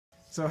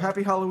So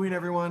happy Halloween,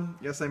 everyone.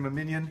 Yes, I'm a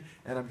minion,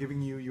 and I'm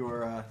giving you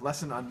your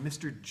lesson on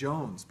Mr.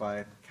 Jones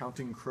by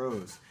Counting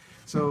Crows.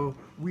 So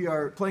we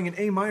are playing an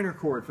A minor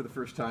chord for the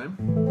first time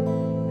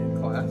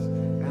in class,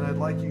 and I'd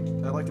like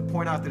to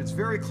point out that it's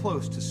very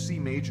close to C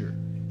major.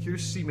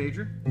 Here's C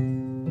major,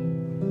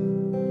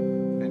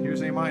 and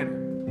here's A minor.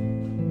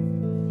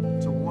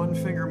 It's a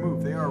one-finger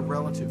move. They are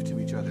relative to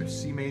each other.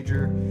 C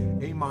major,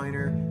 A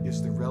minor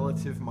is the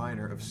relative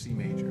minor of C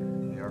major.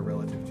 They are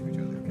relative to each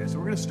other. Okay, so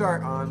we're going to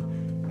start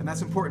on, and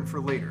that's important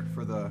for later,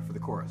 for the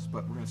chorus,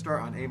 but we're going to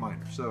start on A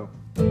minor. So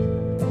the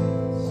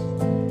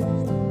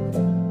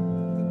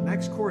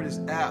next chord is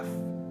F.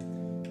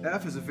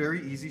 F is a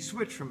very easy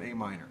switch from A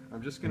minor.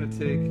 I'm just going to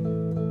take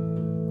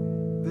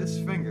this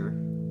finger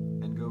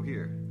and go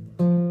here,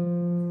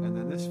 and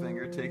then this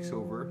finger takes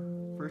over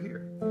for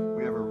here.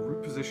 We have a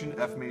root position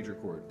F major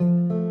chord.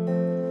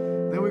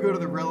 Then we go to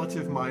the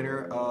relative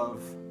minor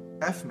of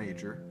F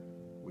major,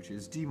 which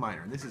is D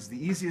minor. And this is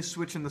the easiest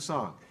switch in the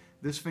song.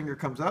 This finger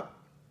comes up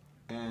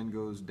and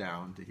goes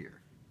down to here.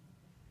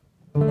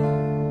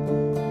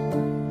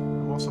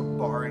 I'm also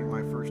barring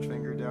my first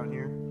finger down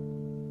here.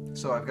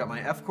 So I've got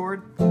my F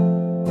chord, D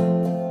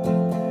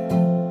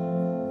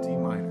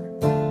minor.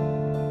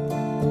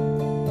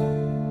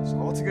 So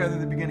altogether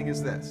the beginning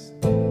is this.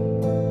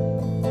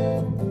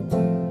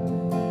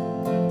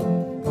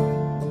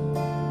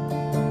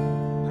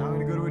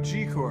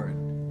 G chord.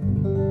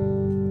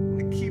 I'm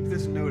going to keep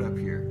this note up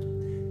here.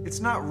 It's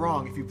not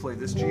wrong if you play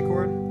this G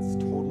chord, it's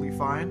totally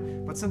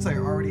fine, but since I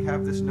already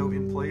have this note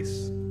in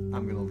place,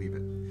 I'm going to leave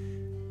it.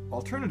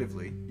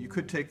 Alternatively, you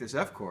could take this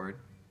F chord,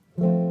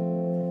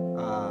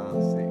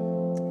 let's see,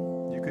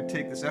 you could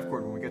take this F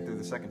chord when we get there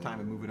the second time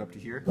and move it up to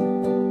here,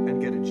 and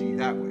get a G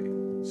that way.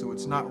 So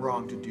it's not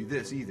wrong to do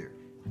this either.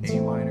 A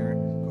minor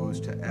goes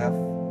to F,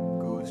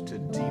 goes to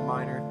D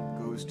minor,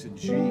 goes to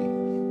G.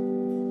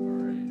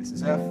 This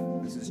is F,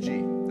 this is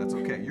G. That's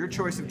okay. Your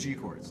choice of G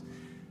chords.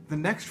 The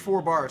next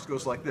 4 bars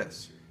goes like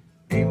this.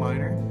 A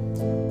minor,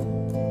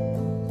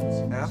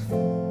 F,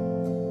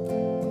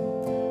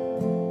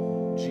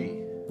 G.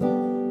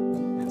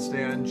 And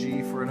stay on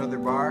G for another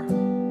bar.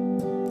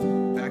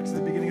 Back to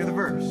the beginning of the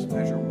verse.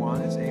 Measure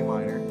 1 is A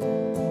minor,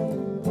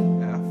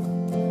 F.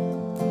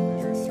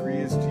 Measure 3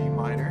 is D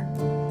minor,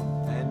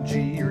 and G,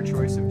 your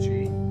choice of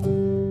G.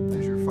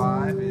 Measure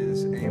 5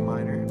 is A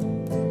minor,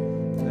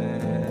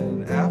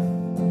 then F.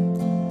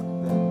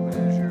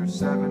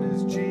 7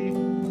 is G,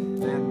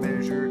 and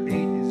measure 8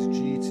 is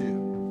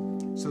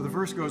G2. So the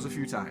verse goes a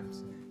few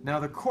times. Now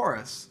the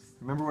chorus,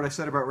 remember what I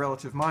said about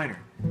relative minor.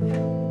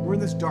 We're in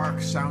this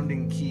dark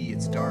sounding key,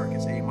 it's dark,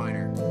 it's A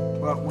minor.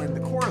 But when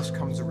the chorus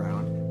comes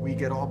around, we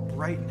get all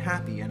bright and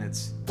happy, and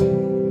it's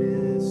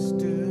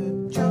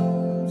Mr.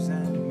 Jones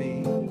and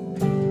me.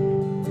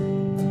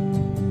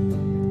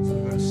 So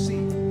we go to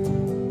C,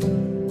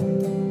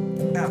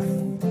 F,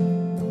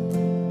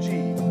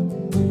 G,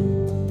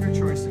 your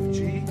choice of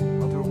G.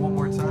 One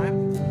more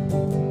time.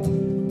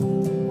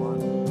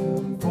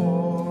 1,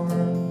 4,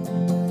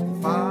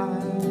 5.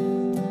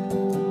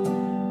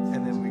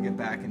 And then we get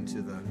back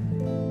into the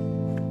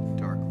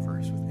dark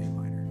verse with A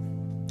minor.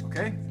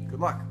 Okay?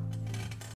 Good luck.